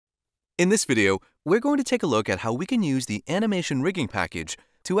In this video, we're going to take a look at how we can use the animation rigging package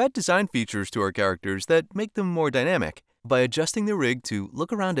to add design features to our characters that make them more dynamic by adjusting the rig to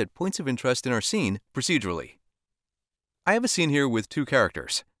look around at points of interest in our scene procedurally. I have a scene here with two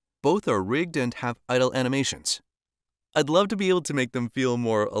characters. Both are rigged and have idle animations. I'd love to be able to make them feel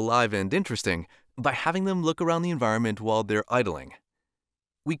more alive and interesting by having them look around the environment while they're idling.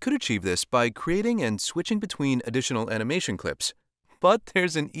 We could achieve this by creating and switching between additional animation clips, but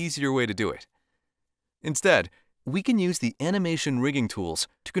there's an easier way to do it. Instead, we can use the animation rigging tools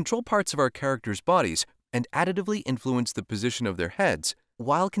to control parts of our characters' bodies and additively influence the position of their heads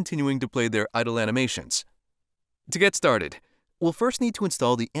while continuing to play their idle animations. To get started, we'll first need to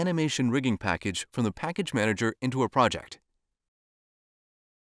install the animation rigging package from the package manager into our project.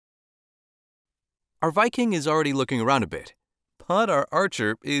 Our Viking is already looking around a bit, but our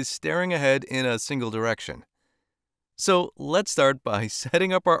archer is staring ahead in a single direction. So let's start by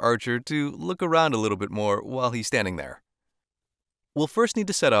setting up our archer to look around a little bit more while he's standing there. We'll first need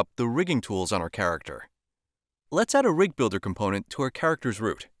to set up the rigging tools on our character. Let's add a rig builder component to our character's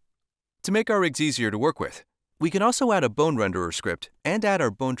root. To make our rigs easier to work with, we can also add a bone renderer script and add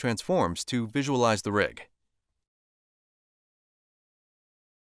our bone transforms to visualize the rig.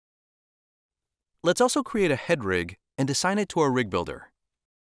 Let's also create a head rig and assign it to our rig builder.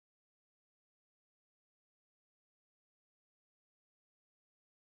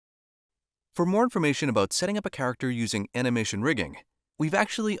 For more information about setting up a character using animation rigging, we've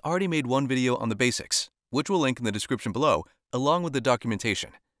actually already made one video on the basics, which we'll link in the description below, along with the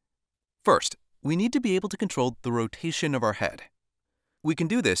documentation. First, we need to be able to control the rotation of our head. We can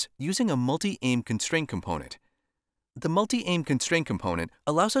do this using a Multiaim Constraint component. The Multiaim Constraint component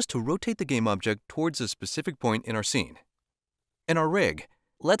allows us to rotate the game object towards a specific point in our scene. In our rig,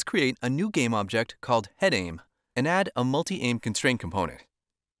 let's create a new game object called HeadAim and add a Multiaim Constraint component.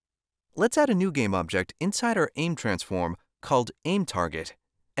 Let's add a new game object inside our aim transform called aimTarget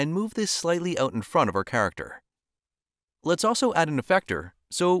and move this slightly out in front of our character. Let's also add an effector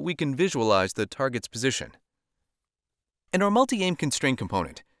so we can visualize the target's position. In our Multiaim Constraint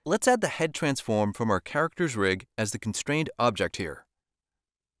component, let's add the head transform from our character's rig as the constrained object here.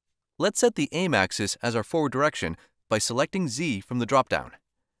 Let's set the aim axis as our forward direction by selecting Z from the dropdown.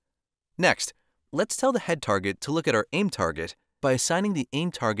 Next, let's tell the head target to look at our aim target by assigning the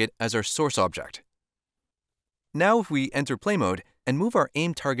aim target as our source object. Now if we enter play mode and move our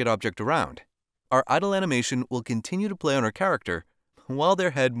aim target object around, our idle animation will continue to play on our character while their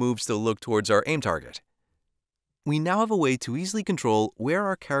head moves to look towards our aim target. We now have a way to easily control where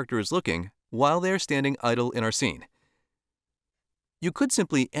our character is looking while they are standing idle in our scene. You could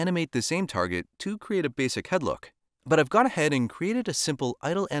simply animate this aim target to create a basic head look, but I've gone ahead and created a simple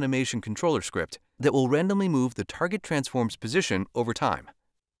idle animation controller script that will randomly move the target transform's position over time.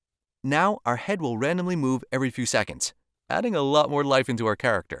 Now our head will randomly move every few seconds, adding a lot more life into our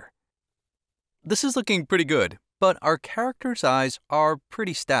character. This is looking pretty good, but our character's eyes are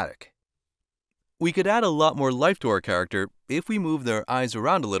pretty static. We could add a lot more life to our character if we move their eyes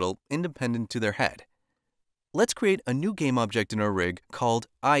around a little independent to their head. Let's create a new game object in our rig called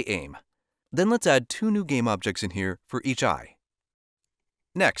EyeAim. Then let's add two new game objects in here for each eye.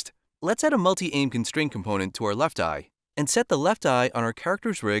 Next, let's add a Multiaim Constraint component to our left eye and set the left eye on our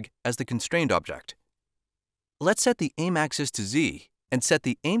character's rig as the constrained object. Let's set the aim axis to Z and set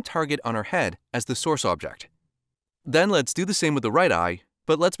the aim target on our head as the source object. Then let's do the same with the right eye,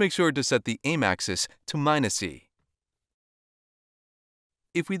 but let's make sure to set the aim axis to -Z.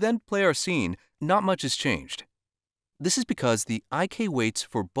 If we then play our scene, not much has changed. This is because the IK weights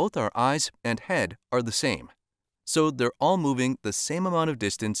for both our eyes and head are the same, so they're all moving the same amount of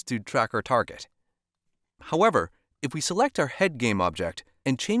distance to track our target. However, if we select our head game object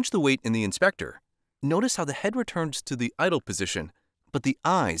and change the weight in the inspector, notice how the head returns to the idle position, but the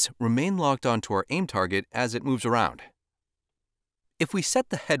eyes remain locked onto our aim target as it moves around. If we set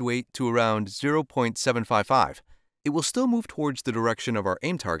the head weight to around 0.755, it will still move towards the direction of our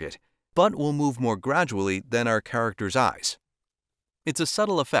aim target, but will move more gradually than our character's eyes. It's a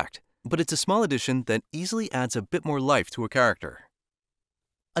subtle effect, but it's a small addition that easily adds a bit more life to a character.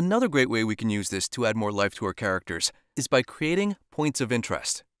 Another great way we can use this to add more life to our characters is by creating points of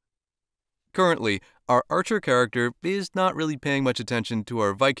interest. Currently, our archer character is not really paying much attention to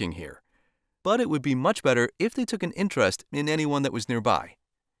our Viking here, but it would be much better if they took an interest in anyone that was nearby.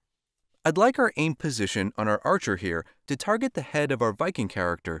 I'd like our aim position on our archer here to target the head of our Viking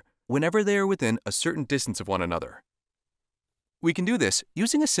character whenever they are within a certain distance of one another. We can do this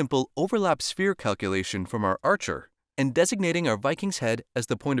using a simple overlap sphere calculation from our archer and designating our Viking's head as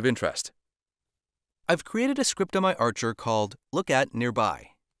the point of interest. I've created a script on my archer called LookAtNearby.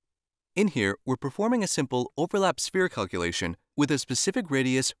 In here, we're performing a simple overlap sphere calculation with a specific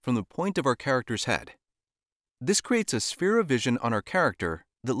radius from the point of our character's head. This creates a sphere of vision on our character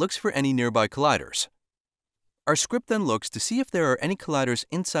that looks for any nearby colliders. Our script then looks to see if there are any colliders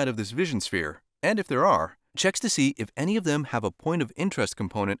inside of this vision sphere, and if there are, checks to see if any of them have a point of interest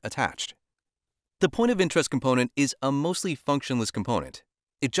component attached. The point of interest component is a mostly functionless component.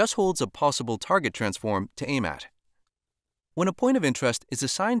 It just holds a possible target transform to aim at. When a point of interest is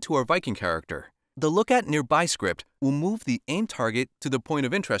assigned to our Viking character, the lookAtNearby script will move the aim target to the point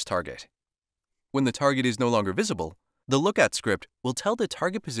of interest target. When the target is no longer visible, the lookAt script will tell the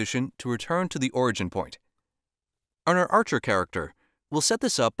target position to return to the origin point. On our archer character, we'll set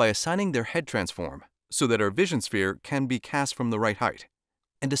this up by assigning their head transform so that our vision sphere can be cast from the right height,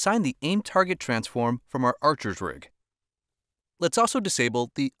 and assign the aim target transform from our archer's rig. Let's also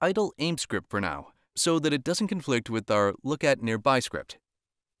disable the idle aim script for now, so that it doesn't conflict with our lookAtNearby script.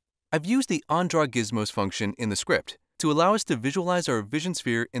 I've used the onDrawGizmos function in the script to allow us to visualize our vision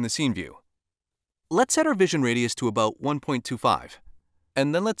sphere in the scene view. Let's set our vision radius to about 1.25,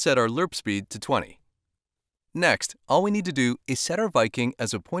 and then let's set our lerp speed to 20. Next, all we need to do is set our Viking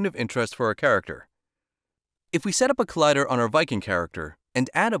as a point of interest for our character. If we set up a collider on our Viking character and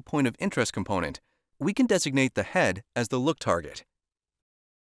add a point of interest component, we can designate the head as the look target.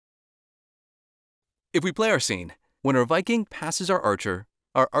 If we play our scene, when our Viking passes our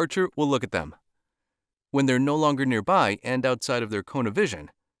archer will look at them. When they're no longer nearby and outside of their cone of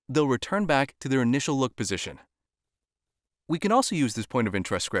vision, they'll return back to their initial look position. We can also use this point of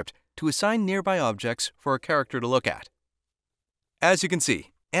interest script to assign nearby objects for our character to look at. As you can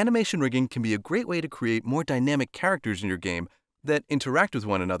see, animation rigging can be a great way to create more dynamic characters in your game that interact with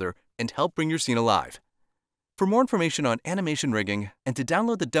one another and help bring your scene alive. For more information on animation rigging and to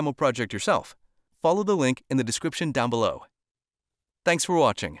download the demo project yourself, follow the link in the description down below. Thanks for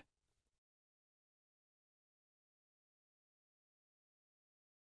watching.